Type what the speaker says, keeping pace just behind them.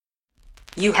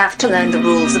You have to learn the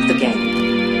rules of the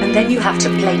game. And then you have to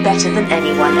play better than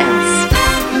anyone else.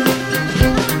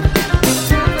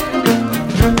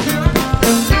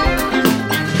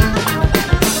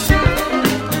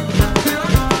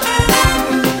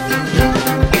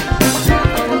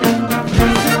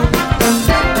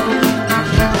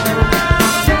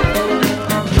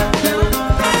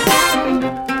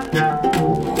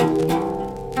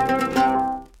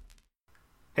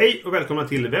 Hej och välkomna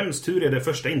till Vems tur är det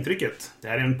första intrycket? Det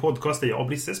här är en podcast där jag och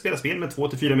Brisse spelar spel med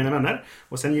 2-4 mina vänner.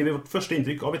 Och sen ger vi vårt första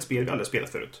intryck av ett spel vi aldrig spelat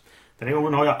förut. Den här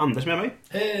gången har jag Anders med mig.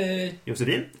 Hej!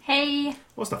 Josefin. Hej!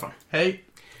 Och Staffan. Hej!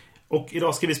 Och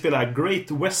idag ska vi spela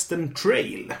Great Western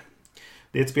Trail.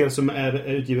 Det är ett spel som är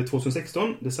utgivet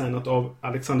 2016. Designat av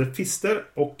Alexander Pfister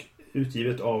och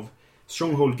utgivet av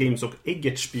Stronghold Games och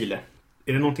Eggertspiele.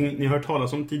 Är det någonting ni har hört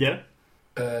talas om tidigare?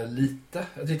 Lite.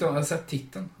 Jag tyckte jag hade sett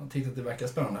titeln och tyckte att det verkar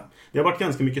spännande. Det har varit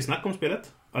ganska mycket snack om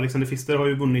spelet. Alexander Pfister har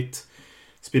ju vunnit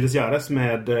Speles Jares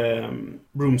med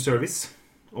Room Service.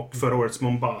 Och förra årets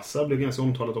Mombasa blev ganska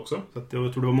omtalat också. Så att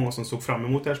jag tror det var många som såg fram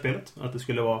emot det här spelet. Att det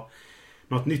skulle vara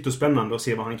något nytt och spännande och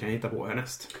se vad han kan hitta på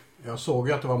härnäst. Jag såg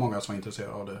ju att det var många som var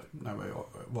intresserade av det när jag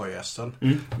var i Essen.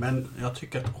 Men jag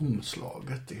tycker att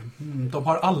omslaget, de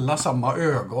har alla samma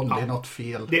ögon, ja. Det är något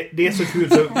fel. Det är så kul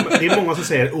för det är många som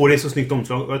säger det är så snyggt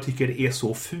omslag och jag tycker det är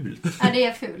så fult. Ja, det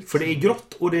är fult. För det är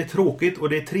grått och det är tråkigt och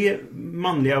det är 3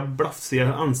 manliga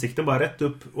blafsiga ansikten bara rätt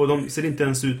upp och de ser inte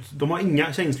ens ut, de har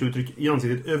inga känslouttryck i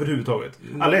ansiktet överhuvudtaget.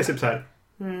 Alla är så här.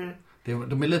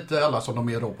 De är lite alla som de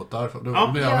är robotar. De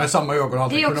Ja. har samma ögon och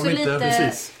allting. Det är också inte...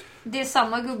 Precis. Det är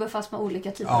samma gubbe fast med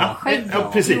olika typer av skägg. Ja,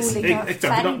 precis.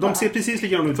 Exakt. De ser precis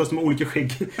likadana ut fast med olika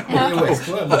skägg. Ja,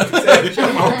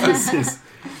 precis.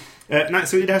 Nej,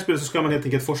 så i det här spelet så ska man helt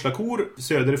enkelt forsla kor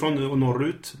söderifrån och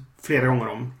norrut flera gånger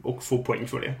om och få poäng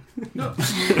för det. Ja.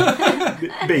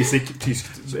 Basic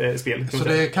tyskt spel. Så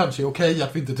det är kanske okej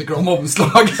att vi inte tycker om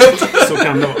omslaget. Så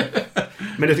kan det vara.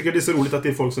 Men jag tycker det är så roligt att det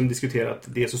är folk som diskuterar att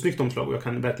det är så snyggt omslag och jag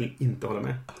kan verkligen inte hålla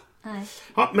med. Nej.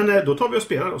 Ja, men då tar vi och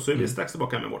spelar och så är vi strax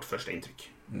tillbaka med vårt första intryck.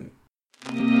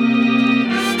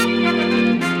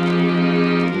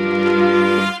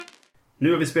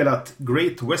 Nu har vi spelat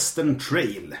Great Western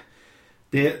Trail.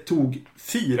 Det tog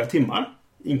 4 timmar,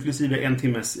 inklusive 1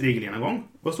 timmes regelgenomgång.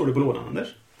 Vad står det på lådan, Anders?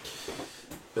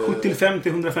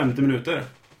 75-150 minuter.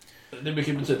 Det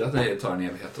brukar betyda att det tar en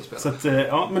evighet att spela. Så att,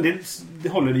 ja, men det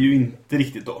håller det ju inte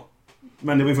riktigt då.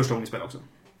 Men det var ju första gången vi spelade också.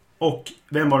 Och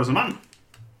vem var det som vann?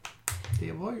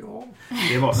 Det var jag.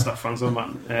 Det var Staffan som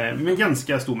vann. Med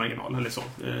ganska stor marginal, eller så.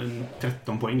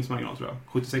 13 poängs marginal tror jag.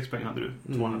 76 poäng hade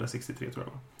du. 263 tror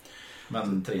jag var.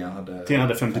 Men trean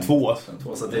hade 52.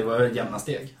 Så det var jämna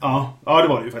steg. Ja, det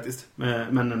var det ju faktiskt.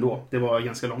 Men ändå, det var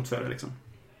ganska långt före liksom.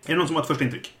 Är det någon som har ett första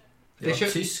intryck? Det var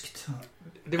tyskt.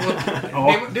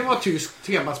 Det var tyskt.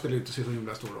 Temat spelade inte så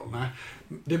himla stor roll. Nej.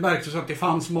 Det märktes att det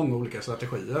fanns många olika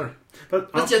strategier.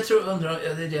 Fast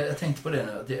jag tänkte på det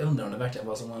nu. Att jag undrar om det verkligen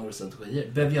var så många olika strategier.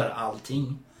 Du behöver göra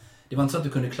allting. Det var inte så att du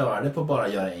kunde klara det på bara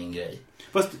göra en grej.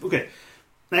 Fast okej.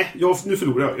 Nej, nu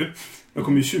förlorar jag ju. Jag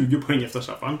kom ju 20 poäng efter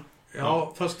Staffan.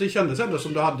 Ja, fast det kändes ändå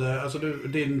som du hade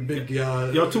din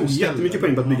bygga. Jag tog jättemycket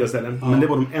poäng på att bygga ställen. Men det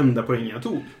var de enda poängen jag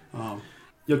tog. Ja.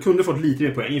 Jag kunde fått lite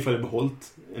mer poäng ifall jag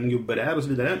behållit en gubbe där och så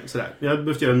vidare. Sådär. Jag hade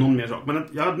behövt göra någon mer sak. Men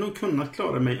jag hade nog kunnat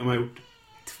klara mig om jag gjort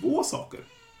 2 saker.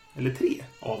 Eller 3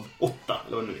 av 8.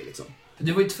 Eller vad det nu är liksom.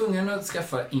 Du var ju tvungen att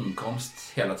skaffa inkomst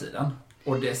hela tiden.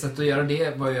 Och det sättet att göra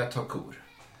det var ju att ta kor.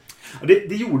 Ja,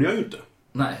 det gjorde jag ju inte.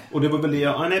 Nej. Och det var väl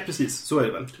det nej precis, så är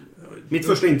det väl. Mitt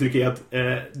första intryck är att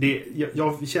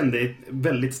jag kände ett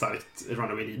väldigt starkt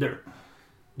runaway leader.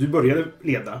 Du började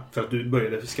leda för att du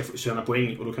började tjäna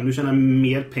poäng och då kan du tjäna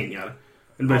mer pengar.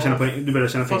 Eller började tjäna poäng, du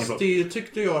började tjäna pengar. Fast det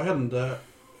tyckte jag hände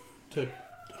typ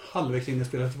halvvägs in i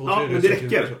spelet. Ja, men det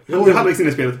räcker. Halvvägs in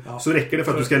i spelet så räcker det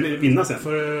för att du ska vinna sen.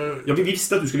 Jag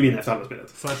visste att du skulle vinna efter halva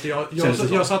spelet. För att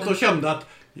jag satt och kände att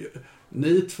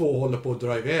ni två håller på att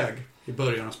dra iväg i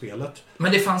början av spelet.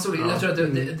 Men det fanns olika, jag tror att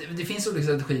det finns olika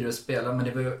strategier att spela, men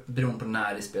det var ju beroende på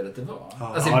när i spelet det var.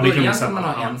 Ja. Alltså i början kan man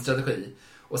ha en strategi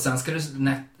och sen ska du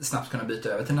snabbt kunna byta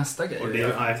över till nästa grej.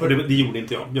 Och det gjorde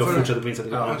inte jag. Jag fortsatte på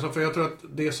initiativ. Ja. Alltså för jag tror att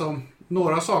det är som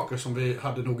några saker som vi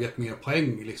hade nog gett mer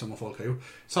poäng liksom, och folk har gjort.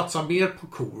 Satsa mer på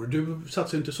kor. Du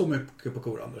satsar inte så mycket på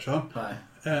kor, Anders. Ja? Nej.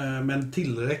 Men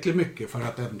tillräckligt mycket för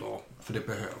det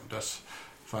behövdes.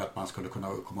 För att man skulle kunna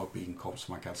komma upp i inkomst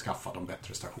så man kan skaffa de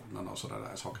bättre stationerna och sådana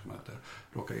där saker som inte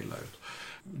råkar illa ut.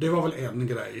 Det var väl en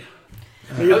grej.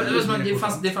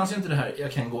 Det fanns ju inte det här,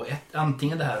 jag kan gå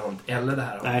antingen det här hållet eller det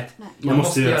här hållet. Nej, jag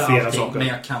måste göra flera allting, saker. Men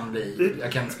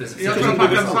jag kan specificera. Jag tror att man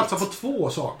kan satsa på 2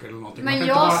 saker eller någonting. Men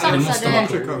jag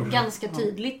satsade ganska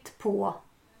tydligt på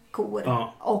kor.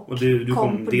 Ja. Och du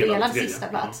kom på delad tredje. sista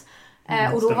plats.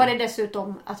 Ja. Och då var det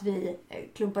dessutom att vi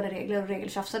klumpade regler och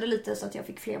regeltjafsade lite så att jag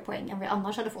fick fler poäng än vi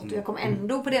annars hade fått. Och jag kom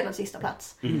ändå på delad sista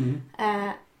plats.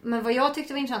 Men vad jag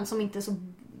tyckte var intressant, som inte är så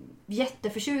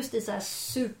jätteförtjust i så här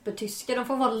supertyska, de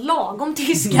får vara lagom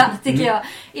tyska tycker jag.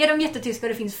 Är de jättetyska och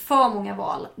det finns för många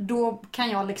val, då kan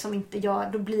jag liksom inte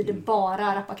då blir det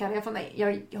bara rappakalja för mig.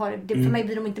 För mig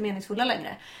blir de inte meningsfulla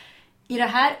längre. I det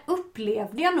här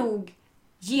upplevde jag nog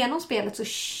genom spelet så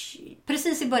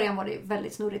precis i början var det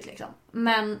väldigt snurrigt liksom.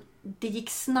 Men det gick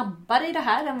snabbare i det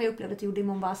här än vi upplevde att det gjorde i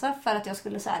Mombasa, för att jag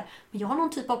skulle så här, men jag har någon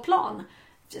typ av plan.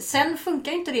 Sen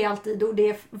funkar inte det alltid och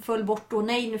det föll bort och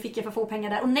nej, nu fick jag för få pengar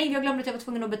där och nej, jag glömde att jag var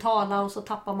tvungen att betala och så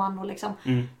tappar man och liksom.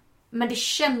 Men det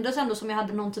kändes ändå som jag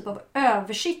hade någon typ av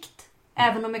översikt.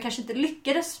 Även om jag kanske inte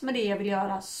lyckades med det jag vill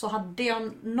göra, så hade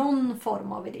jag någon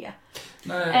form av idé.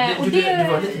 Nej, du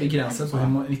var lite begränsad på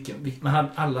hur mycket, men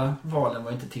alla valen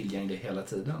var inte tillgängliga hela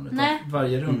tiden. Utan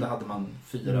varje runda hade man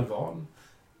 4 val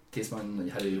tills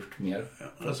man hade gjort mer.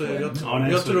 Alltså,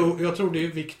 jag tror det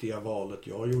är viktiga valet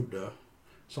jag gjorde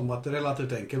som var ett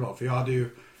relativt enkelt val. För jag hade ju,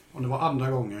 om det var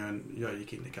andra gången jag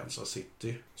gick in i Kansas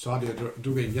City, så hade jag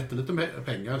drog in jättelite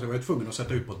pengar, så jag var tvungen att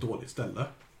sätta ut på ett dåligt ställe.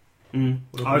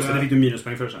 Och då så det fick du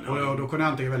minuspoäng för sen. Och då kunde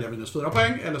jag antingen välja minus 4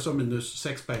 poäng eller så minus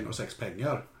 6 poäng och 6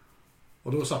 pengar.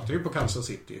 Och då satt jag ju på Kansas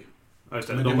City. Ja,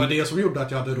 men det var det som gjorde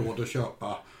att jag hade råd att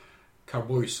köpa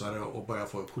cowboysare och börja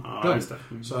få upp korten.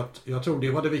 Så att jag tror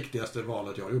det var det viktigaste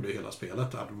valet jag gjorde i hela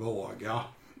spelet. Att våga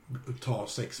ta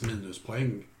 6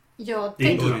 minuspoäng i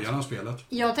början av spelet.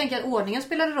 Jag tänker att ordningen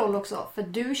spelade roll också. För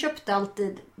du köpte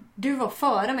alltid... Du var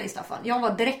före mig, Staffan. Jag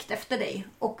var direkt efter dig.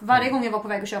 Och varje gång jag var på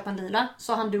väg att köpa en lila,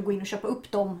 så hann du gå in och köpa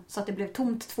upp dem så att det blev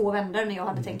tomt 2 vändor när jag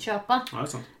hade tänkt köpa. Ja, det är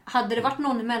sant. Hade det varit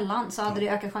någon emellan så hade det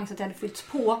ökat chans att jag hade flytts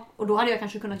på. Och då hade jag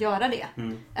kanske kunnat göra det.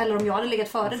 Eller om jag hade legat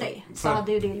före dig, så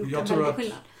hade ju det gjort en väldig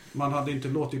skillnad. Man hade inte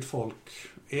låtit folk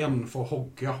få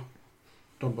hogga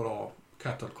de bra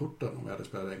katalkorten om jag hade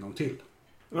spelat en gång till.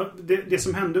 Det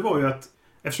som hände var ju att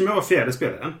eftersom jag var fjärde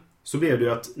spelaren, så blev det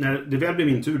ju att när det väl blev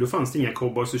min tur, då fanns det inga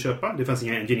cowboys att köpa. Det fanns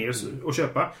inga engineers att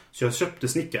köpa. Så jag köpte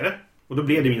snickare. Och då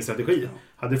blev det min strategi.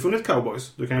 Hade det funnits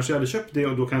cowboys, då kanske jag hade köpt det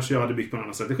och då kanske jag hade byggt på en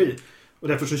annan strategi. Och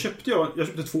därför så köpte jag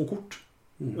köpte 2 kort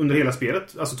under hela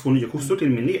spelet. Alltså 2 nya kossor till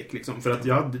min lek liksom. För att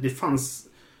det fanns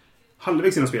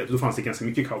halvvägs innan spelet, då fanns det ganska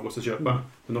mycket cowboys att köpa.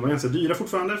 Men de var ganska dyra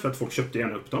fortfarande för att folk köpte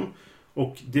gärna upp dem.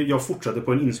 Och jag fortsatte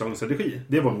på en inslagen strategi.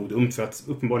 Det var nog dumt, för att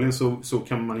uppenbarligen så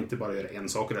kan man inte bara göra en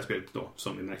sak i det här spelet då,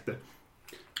 som vi märkte.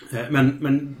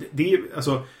 Men det är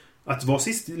alltså, att vara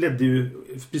sist ledde ju,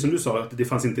 precis som du sa, att det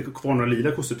fanns inte kvar några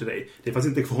lila kossor till dig. Det fanns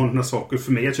inte kvar några saker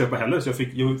för mig att köpa heller, så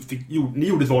ni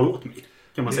gjorde ett val åt mig,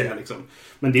 kan man säga liksom.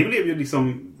 Men det blev ju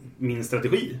liksom min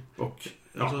strategi. Och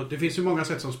alltså, det finns ju många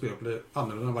sätt som spelar blir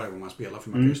annorlunda varje gång man spelar, för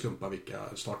man kan ju slumpa vilka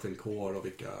startvillkor och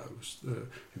vilka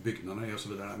byggnader är och så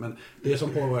vidare. Men det som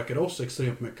påverkade oss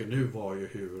extremt mycket nu var ju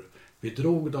hur vi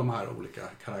drog de här olika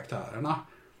karaktärerna.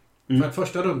 För att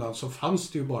första rundan så fanns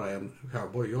det ju bara en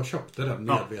cowboy. Jag köpte den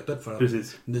medvetet för att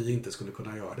ni inte skulle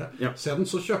kunna göra det. Ja. Sen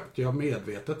så köpte jag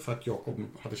medvetet för att jag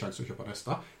hade chans att köpa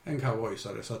nästa en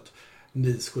cowboysare, så att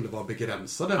ni skulle vara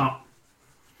begränsade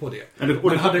på det.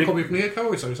 Men hade det kommit mer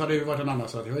cowboysare så hade det ju varit en annan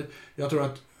strategi. Jag tror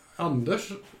att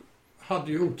Anders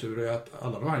hade ju otur i att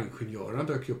alla de här ingenjörerna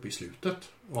dök upp i slutet.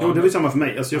 Jo, det var samma för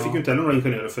mig. Alltså, jag fick ju inte heller några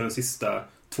ingenjörer för den sista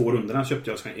 2 rundorna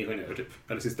köpte jag ingenjörer typ.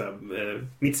 Eller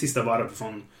mitt sista varv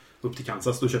från upp till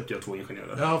Kansas, då köpte jag 2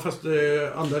 ingenjörer. Ja, fast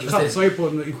Anders satsade ju på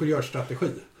en ingenjörsstrategi.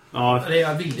 Ja,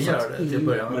 jag ville göra det till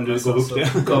början. Men du gav upp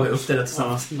det. Gav upp det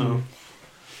tillsammans.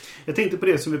 Jag tänkte på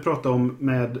det som vi pratade om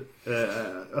med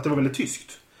att det var väldigt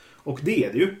tyskt. Och det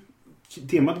är det ju.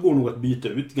 Temat går nog att byta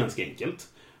ut ganska enkelt.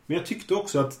 Men jag tyckte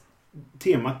också att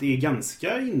temat är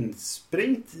ganska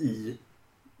insprängt i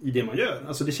det man gör.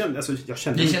 Alltså det känns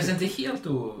inte helt det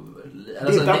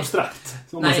är inte abstrakt,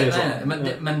 om man säger så.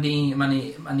 Men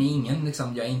man är ingen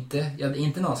liksom, jag är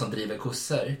inte någon som driver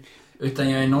kossor, utan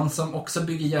jag är någon som också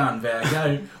bygger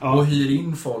järnvägar och hyr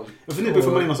in folk. Jag funderar på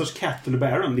om man är någon sorts cattle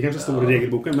baron. Det kanske står i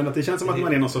regelboken, men att det känns som att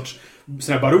man är någon sorts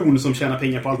sån här baron som tjänar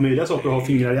pengar på allt möjliga saker och har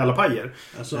fingrar i alla pajer.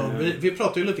 Alltså, vi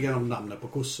pratar ju lite grann om namnet på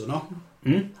kossorna.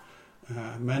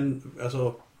 Men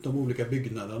alltså, de olika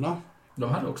byggnaderna, de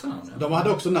hade också namn. Ja. De hade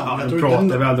också namn. Ja, jag tror pratar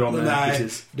inte, vi aldrig om det. Nej,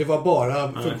 precis. Det var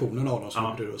bara funktionen av dem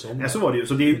som gjorde det som. Ja, så var det ju.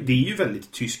 Så det är ju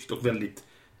väldigt tyskt och väldigt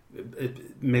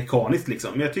mekaniskt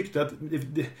liksom. Men jag tyckte att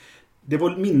det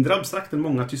var mindre abstrakt än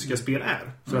många tyska spel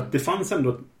är. För att det fanns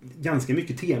ändå ganska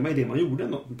mycket tema i det man gjorde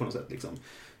på något sätt liksom.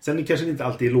 Sen kanske det inte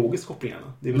alltid är logiskt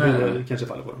kopplingarna. Det är väl det kanske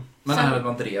faller på dem. Men här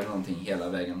man drev någonting hela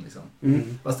vägen liksom.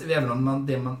 Fast även om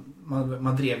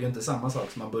man drev ju inte samma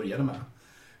sak som man började med.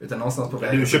 Utan någonstans på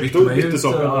vägen. Du köpte upp lite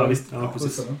saker. Ja, visst. Ja,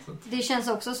 precis. Det känns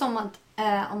också som att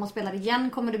om man spelar igen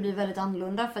kommer det bli väldigt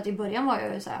annorlunda. För att i början var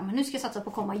jag ju så här, men nu ska jag satsa på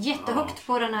att komma jättehögt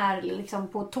på den här liksom,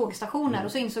 på tågstationer.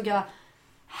 Och så insåg jag,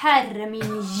 herre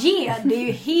min ge, det är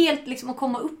ju helt liksom att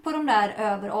komma upp på de där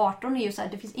över 18 är ju så här,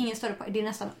 det finns ingen större poäng, det är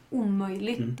nästan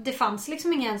omöjligt. Det fanns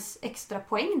liksom ingen extra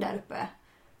poäng där uppe.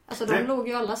 Alltså de låg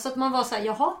ju alla, så att man var så här,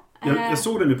 jaha. Jag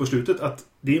såg det nu på slutet att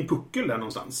det är en puckel där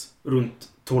någonstans runt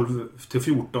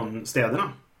 12-14 städerna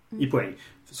i poäng.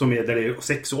 Som är där det är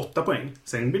 6 och 8 poäng.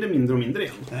 Sen blir det mindre och mindre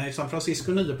igen. Nej, San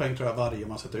Francisco 9 poäng tror jag varje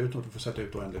man sätter ut, och du får sätta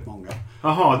ut oändligt många.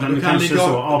 Jaha, den kanske ligga,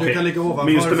 så. Du kan ligga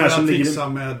ovanför för att fixa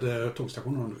med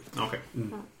tågstationer om du vill. Okej.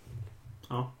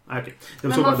 Ja, okej.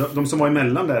 De som var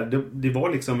emellan där, det var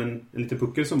liksom en liten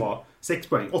puckel som var 6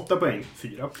 poäng, 8 poäng,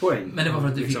 4 poäng. Men det var för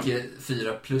att du fick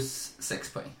 4 plus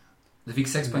 6 poäng. Du fick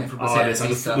 6 poäng för att placera det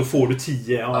sista. Då får du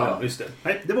 10. Ja, just det.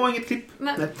 Nej, det var inget klipp.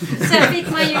 Men sen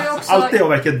fick man ju också... Allt det har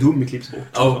verkat dum i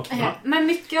klippsport. Men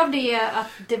mycket av det att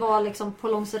det var liksom på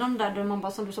långsidan där man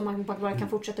bara, som man bara kan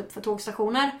fortsätta upp för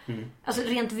tågstationer. Alltså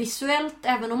rent visuellt,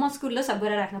 även om man skulle så här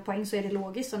börja räkna poäng så är det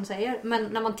logiskt som du säger. Men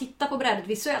när man tittar på brädet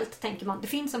visuellt tänker man, det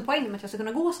finns en poäng med att jag ska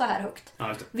kunna gå så här högt.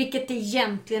 Ja, vilket det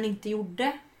egentligen inte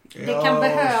gjorde. Det kan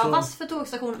behövas för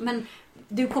tågstationer, men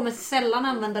du kommer sällan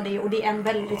använda det, och det är en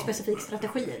väldigt specifik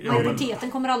strategi.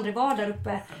 Majoriteten kommer aldrig vara där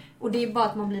uppe, och det är bara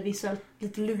att man blir visuellt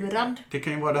lite lurad. Det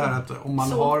kan ju vara det här att om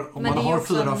man har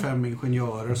 4-5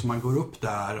 ingenjörer som man går upp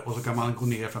där, och så kan man gå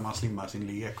ner för att man slimmar sin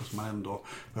lek, och så man ändå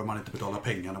behöver man inte betala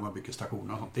pengar när man bygger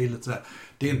stationer och sånt. Det är lite så här,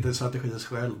 det är inte en strategi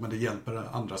själv, men det hjälper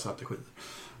andra strategier.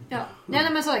 Ja, nej,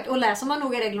 men så sagt, och läser man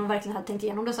noga reglerna och verkligen hade tänkt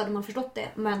igenom det så hade man förstått det.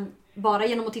 Men bara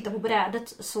genom att titta på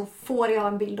brädet så får jag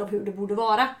en bild av hur det borde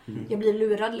vara. Jag blir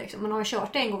lurad liksom. Men om jag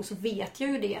kört det en gång så vet jag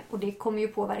ju det. Och det kommer ju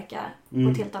påverka på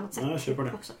ett helt annat sätt. Ja, jag köper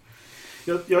det. Också.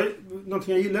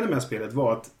 Någonting jag gillade med spelet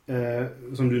var att,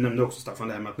 som du nämnde också Staffan,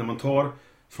 det här med att när man tar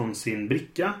från sin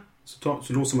bricka så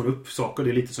låser man upp saker. Det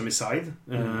är lite som i Side.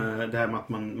 Det här med att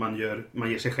man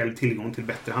ger sig själv tillgång till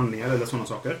bättre handlingar eller sådana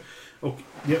saker. Och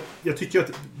jag tycker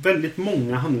att väldigt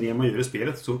många handlingar man gör i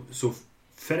spelet så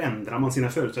förändrar man sina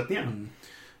förutsättningar.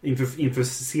 Inför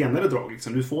senare drag.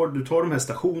 Liksom. Du tar de här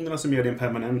stationerna som ger dig en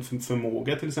permanent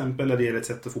förmåga till exempel. Eller det är ett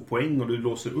sätt att få poäng, och du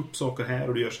låser upp saker här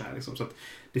och du gör så här. Liksom. Så att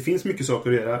det finns mycket saker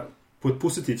att göra på ett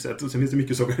positivt sätt, och sen finns det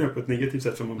mycket saker att göra på ett negativt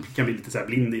sätt, för man kan bli lite så här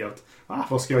blind i att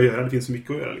vad ska jag göra? Det finns så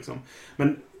mycket att göra. Liksom.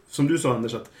 Men som du sa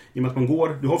Anders, att i och med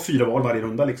att du har 4 val varje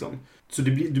runda liksom. Så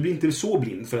du blir inte så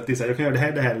blind för att det är så här, jag kan göra det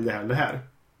här, det här, det här, det här.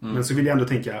 Men så vill jag ändå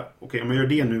tänka, okej, om jag gör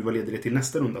det nu, vad leder det till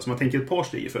nästa runda? Så man tänker ett par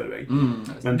steg i förväg.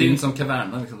 Men det är inte som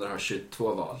kaverna liksom, där du har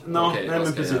 22 val. Nej,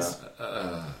 men precis.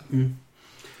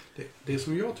 Det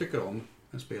som jag tycker om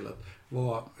med spelet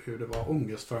var hur det var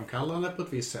ångestframkallande på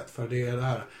ett visst sätt. För det är det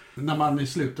här, när man i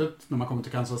slutet, när man kommer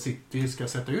till Kansas City, ska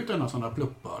sätta ut en av sådana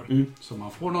pluppar så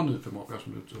man får någon ny förmåga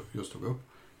som du just tog upp.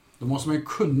 Då måste man ju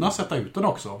kunna sätta ut den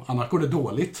också. Annars går det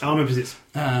dåligt. Ja, men precis.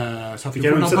 Så att du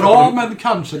får något bra, men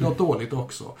kanske något dåligt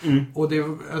också.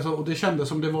 Och det kändes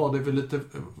som det var det vid lite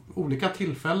olika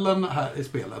tillfällen här i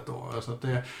spelet då. Alltså att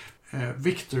det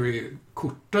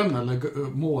victory-korten eller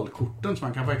målkorten som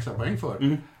man kan få extra poäng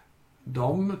för.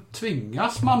 De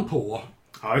tvingas man på.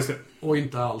 Ja, just det. Och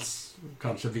inte alls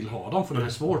kanske vill ha dem, för det är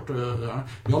svårt.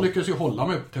 Jag lyckas ju hålla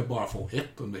mig till att bara få 1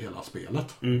 under hela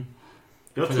spelet.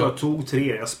 Jag tror jag tog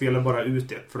 3. Jag spelade bara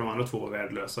ut 1 för de andra 2 var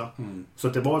värdelösa. Så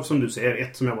att det var som du säger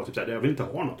 1 som jag var typ såhär, jag vill inte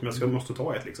ha något, men jag måste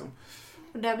ta 1 liksom.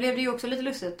 Och där blev det ju också lite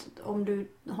lustigt. Om du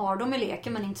har dem i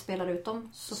leken men inte spelar ut dem,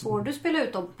 så får du spela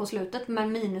ut dem på slutet,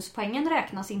 men minuspoängen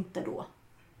räknas inte då.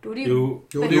 Då är det ju jo,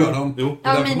 det gör de. Jo. Det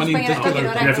är därför man inte spelar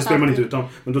ut dem. Därför spelar man inte ut dem.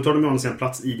 Men då tar de ju en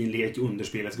plats i din lek under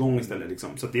spelets gång istället. Liksom.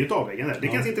 Så det är ett avvägande. Det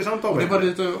är ganska intressant avvägande. Det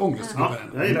var lite ångest. Ja,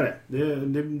 jag gillar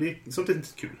det. Det är sånt är inte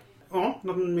kul. Ja,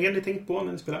 något mer ni tänkt på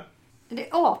när ni spelar?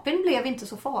 Apen blev inte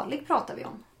så farlig, pratar vi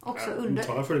om. Också under...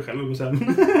 Tala för dig själv och sen.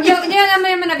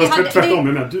 Men jag menar, vi hade...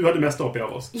 Tvärtom, du hade mest AP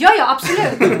av oss. Ja,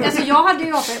 absolut. Alltså jag hade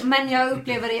ju AP, men jag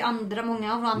upplever det i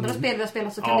många av andra spel vi har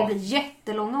spelat så kan det bli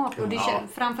jättelånga AP. Och det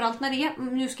framförallt när det är,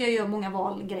 nu ska jag göra många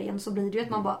valgrejen, så blir det ju att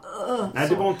man bara... Nej,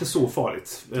 det var inte så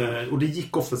farligt. Och det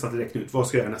gick oftast att räkna ut, vad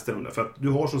ska jag göra nästa runda? För att du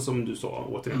har som du sa,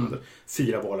 återigen,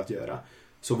 4 val att göra.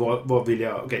 Så vad vill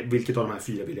jag, vilket av de här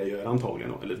 4 vill jag göra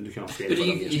antagligen? Eller du kan ha fler. Det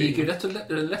gick ju lätt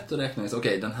att räkna.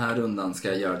 Den här rundan ska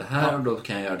jag göra det här, och då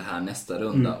kan jag göra det här nästa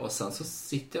runda. Och sen så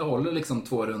sitter jag och håller liksom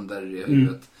 2 runder i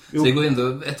huvudet. Så det går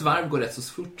ändå, ett varv går rätt så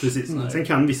fort. Precis. Sen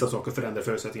kan vissa saker förändra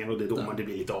förutsättningarna, och det är då det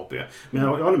blir lite AP. Men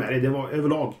jag håller med dig, det var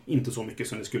överlag inte så mycket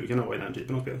som det skulle kunna vara i den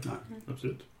typen av spel. Nej.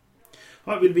 Absolut.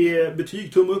 Ja, vill vi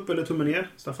betyg tumme upp eller tumme ner,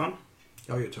 Staffan?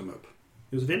 Jag gör tumme upp.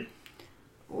 Josefin?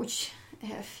 Oj.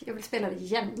 Jag vill spela det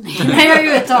igen. När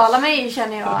jag uttalar mig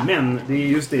känner jag. Men det är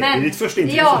just det. Det är ditt första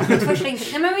intryck. Ja, mitt första intryck.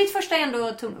 Nej, men mitt första är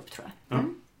ändå tumme upp, tror jag. Ja.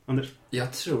 Anders?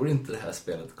 Jag tror inte det här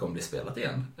spelet kommer bli spelat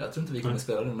igen. Jag tror inte vi kommer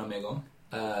spela det någon mer gång.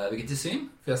 Vilket är synd,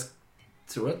 för jag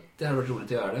tror att det här var roligt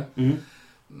att göra det.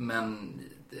 Men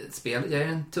jag ger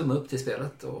en tumme upp till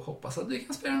spelet och hoppas att vi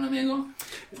kan spela det någon mer gång.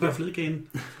 Får jag flika in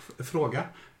fråga?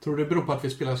 Tror du det beror på att vi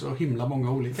spelar så himla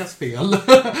många olika spel?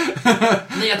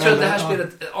 Nej, jag tror att det här spelet,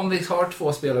 om vi har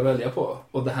 2 spel att välja på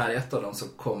och det här är ett av dem, så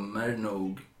kommer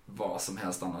nog vad som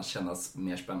helst annars kännas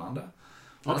mer spännande.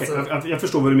 Okej, Alltså, jag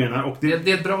förstår vad du menar. Och det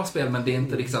är ett bra spel, men det är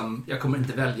inte liksom, jag kommer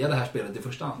inte välja det här spelet i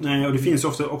första hand. Nej, och det finns ju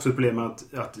också ett problem med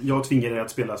att jag tvingar dig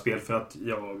att spela spel för att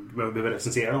jag behöver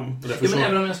recensera dem. Och Ja, men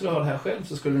även om jag skulle ha det här själv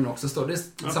så skulle det nog också stå. Det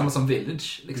är samma som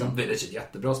Village. Liksom. Village är ett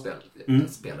jättebra spel. Jag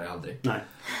spelar jag aldrig.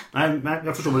 Nej,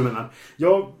 jag förstår vad du menar.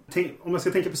 Om jag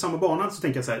ska tänka på samma bana så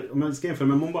tänker jag så här. Om jag ska jämföra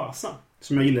med Mombasa,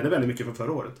 som jag gillade väldigt mycket från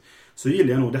förra året, så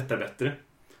gillar jag nog detta bättre.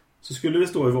 Så skulle det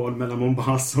stå i val mellan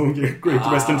Mombasa och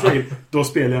Great Western Trail, då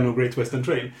spelar jag nog Great Western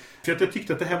Trail. För att jag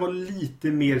tyckte att det här var lite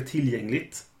mer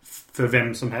tillgängligt för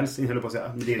vem som helst, inte på att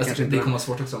säga. Men det kommer vara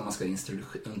svårt också om man ska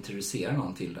introducera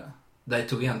någon till det. Det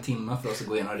tog en timme för oss att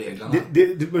gå igenom reglerna.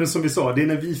 Men som vi sa, det är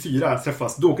när vi 4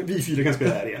 träffas, då vi 4 kan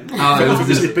spela här igen. För att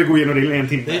vi slipper gå igenom reglerna en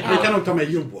timme. Vi kan nog ta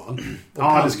med Johan.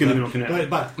 Ja, det skulle vi nog kunna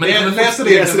göra. Läs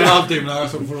reglerna en halvtimme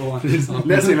så får du...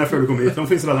 Läs reglerna för du kommer hit. De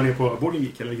finns redan ner på Boarding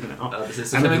Geek eller liknande. Ja, precis.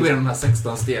 Så kan vi gå igenom de här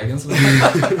 16 stegen som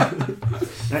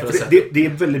det är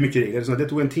väldigt mycket regler. Så det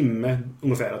tog en timme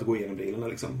ungefär att gå igenom reglerna.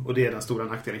 Liksom. Och det är den stora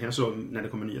nackdelen kanske då, när det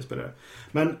kommer nya spelare.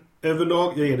 Men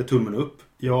överlag, jag ger det tummen upp.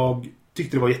 Jag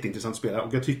tyckte det var jätteintressant att spela.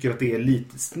 Och jag tycker att det är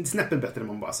lite snäppet bättre än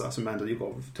Mombasa, som jag ändå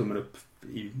gav tummen upp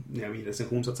när jag min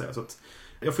recension så att säga. Så att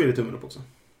jag får ge det tummen upp också.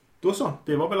 Då så,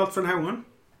 det var väl allt för den här gången.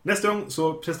 Nästa gång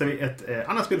så testar vi ett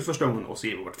annat spel första gången och så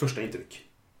ger vi vårt första intryck.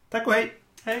 Tack och hej!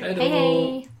 Hej då!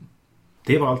 Hej.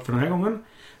 Det var allt för den här gången.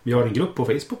 Vi har en grupp på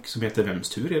Facebook som heter Vems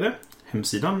tur är det?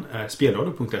 Hemsidan är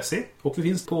spelar.se och vi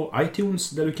finns på iTunes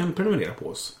där du kan prenumerera på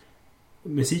oss.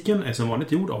 Musiken är som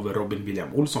vanligt gjord av Robin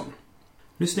William Olsson.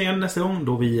 Lyssna igen nästa gång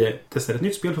då vi testar ett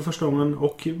nytt spel för första gången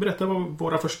och berättar vad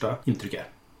våra första intryck är.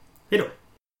 Hej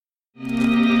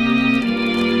då!